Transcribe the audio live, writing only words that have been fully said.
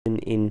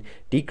in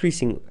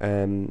decreasing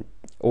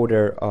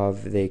order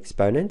of the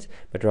exponent,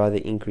 but rather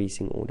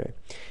increasing order.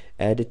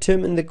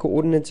 Determine the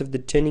coordinates of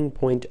the turning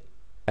point,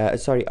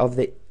 of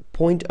the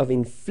point of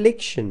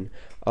inflection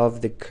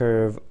of the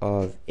curve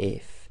of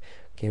f.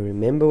 Okay,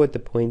 remember what the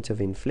point of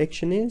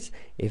inflection is.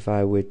 If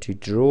I were to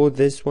draw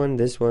this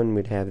one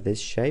would have this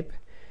shape.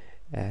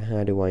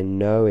 How do I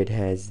know it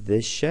has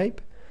this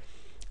shape?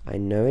 I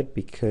know it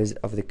because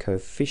of the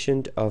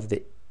coefficient of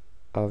the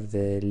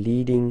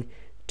leading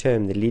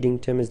term. The leading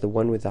term is the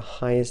one with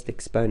the highest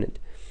exponent.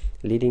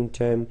 The leading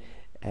term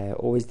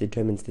always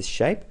determines the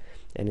shape,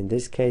 and in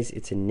this case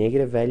it's a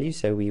negative value,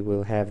 so we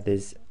will have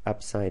this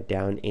upside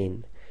down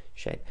N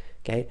shape.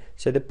 Okay,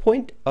 so the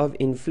point of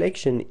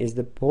inflection is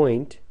the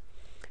point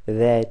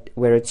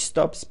where it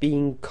stops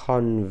being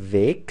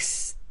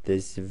convex,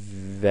 this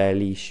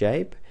valley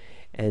shape,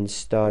 and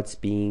starts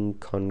being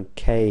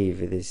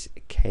concave, this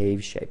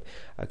cave shape.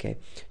 Okay,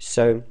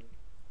 so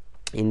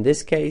in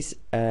this case,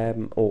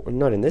 or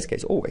not in this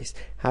case, always,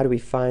 how do we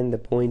find the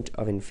point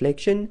of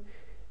inflection?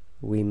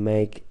 We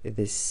make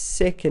the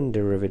second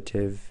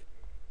derivative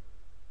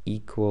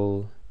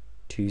equal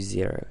to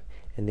 0,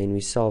 and then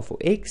we solve for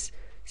x,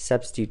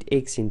 substitute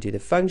x into the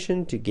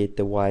function to get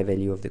the y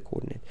value of the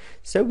coordinate.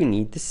 So we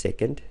need the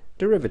second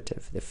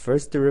derivative. The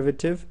first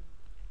derivative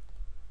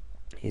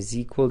is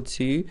equal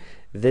to,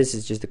 this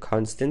is just a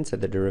constant, so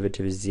the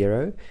derivative is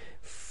 0.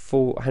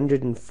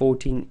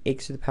 414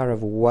 x to the power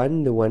of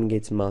 1, the 1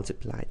 gets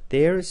multiplied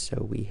there,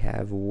 so we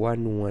have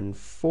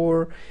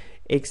 114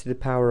 x to the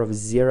power of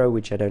 0,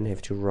 which I don't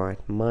have to write,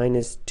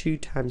 minus 2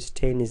 times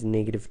 10 is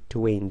negative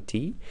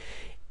 20.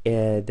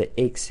 The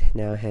x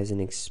now has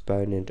an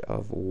exponent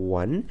of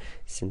 1,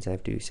 since I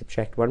have to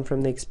subtract 1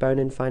 from the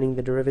exponent, finding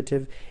the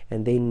derivative,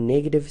 and then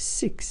negative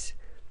 6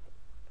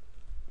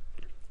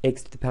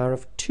 x to the power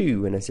of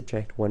 2 when I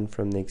subtract 1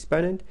 from the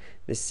exponent.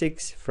 The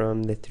 6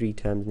 from the 3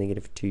 times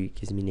negative 2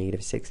 gives me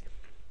negative 6.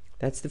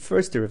 That's the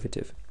first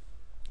derivative.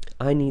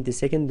 I need the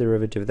second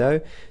derivative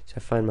though, so I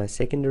find my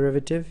second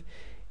derivative,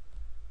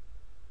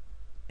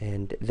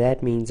 and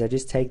that means I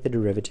just take the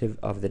derivative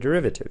of the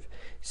derivative.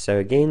 So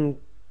again,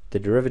 the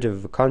derivative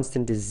of a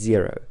constant is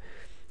 0.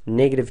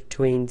 Negative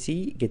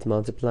 20 gets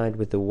multiplied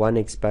with the 1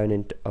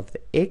 exponent of the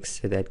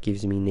x, so that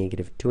gives me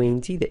negative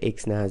 20. The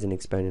x now has an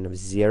exponent of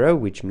 0,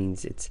 which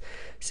means it's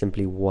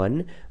simply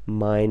 1,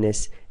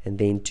 minus, and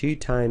then 2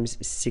 times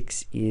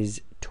 6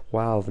 is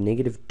 12,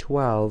 negative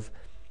 12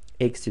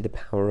 x to the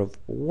power of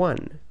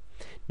 1.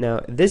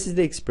 Now, this is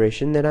the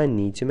expression that I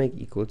need to make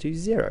equal to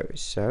 0,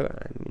 so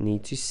I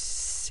need to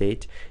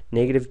set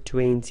negative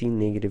 20,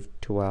 negative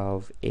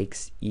 12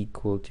 x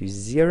equal to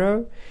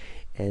 0,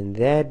 and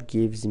that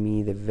gives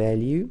me the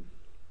value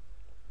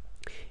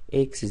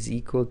x is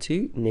equal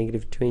to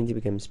negative 20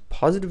 becomes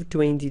positive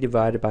 20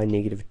 divided by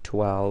negative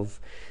 12,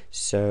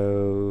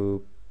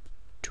 so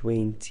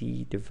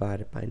 20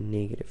 divided by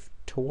negative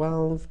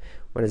 12,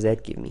 what does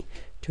that give me?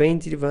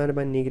 20 divided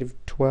by negative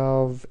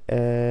 12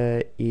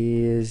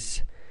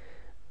 is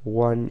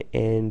 1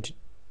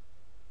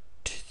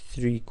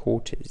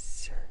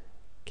 3/4.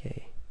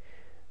 Okay,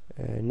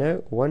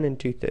 no, 1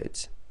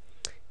 2/3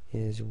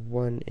 is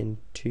 1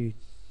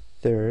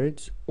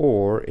 2/3,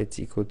 or it's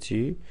equal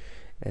to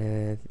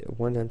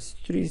 1 times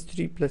 3 is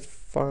 3 plus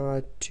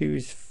 5, 2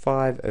 is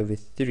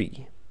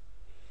 5/3.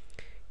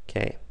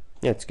 Okay,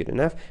 that's good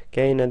enough.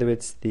 Okay, in other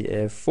words,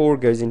 the 4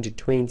 goes into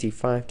 20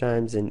 5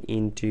 times and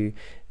into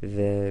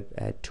the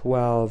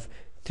 12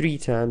 3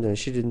 times, and I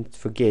shouldn't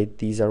forget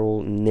these are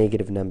all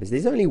negative numbers.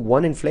 There's only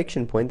one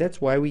inflection point,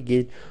 that's why we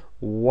get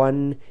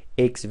one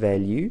x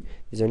value.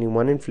 There's only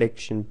one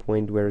inflection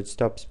point where it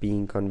stops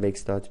being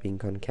convex, starts being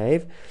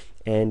concave.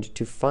 And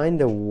to find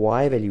the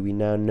y value, we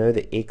now know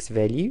the x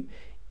value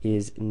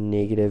is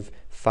negative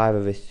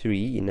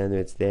 5/3. In other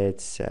words,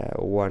 that's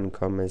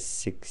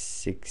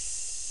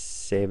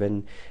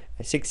 1,667,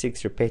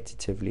 6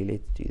 repetitively.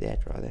 Let's do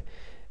that rather.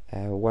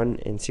 1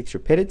 and 6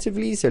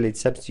 repetitively, so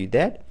let's substitute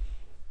that.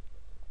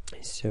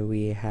 So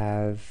we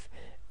have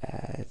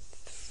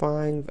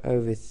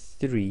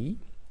 5/3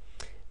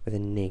 with a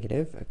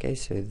negative. Okay,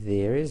 so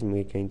there is, and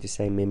we're going to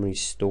say memory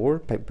store,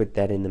 put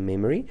that in the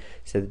memory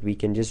so that we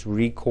can just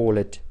recall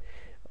it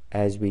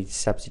as we're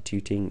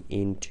substituting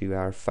into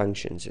our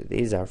function. So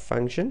there's our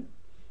function.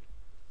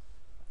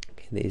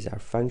 Okay, there's our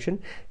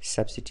function.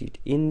 Substitute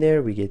in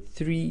there, we get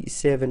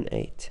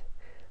 378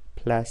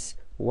 plus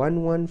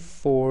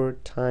 114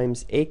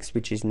 times x,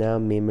 which is now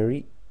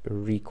memory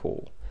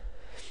recall.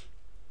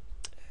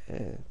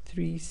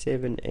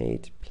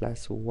 378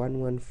 plus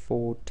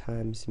 114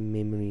 times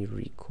memory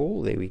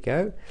recall, there we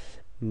go,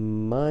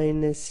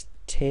 minus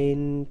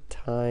 10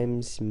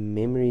 times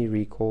memory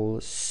recall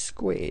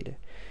squared,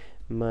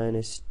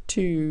 minus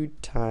 2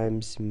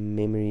 times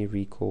memory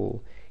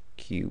recall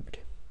cubed.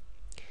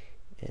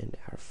 And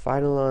our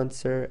final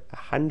answer,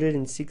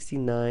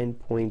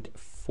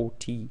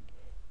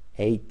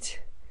 169.48,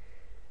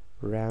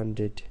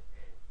 rounded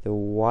the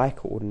y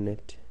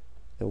coordinate,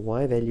 the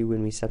y value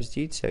when we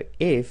substitute. So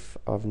f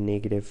of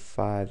negative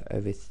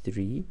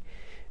 5/3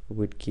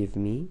 would give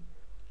me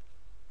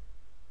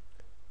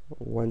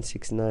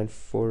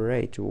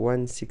 169.48,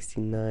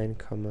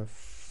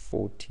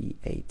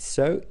 169.48.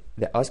 So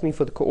they ask me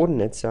for the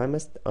coordinates, so I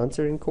must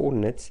answer in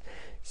coordinates.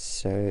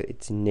 So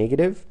it's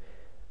negative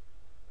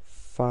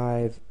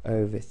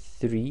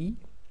 5/3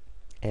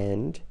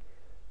 and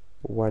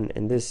 1,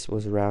 and this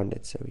was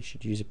rounded, so we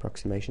should use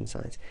approximation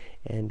signs,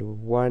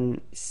 and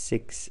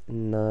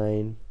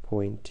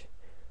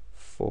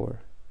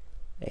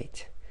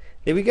 169.48.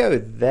 There we go.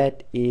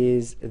 That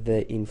is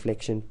the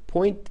inflection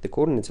point, the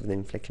coordinates of the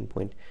inflection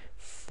point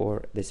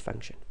for this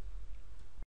function.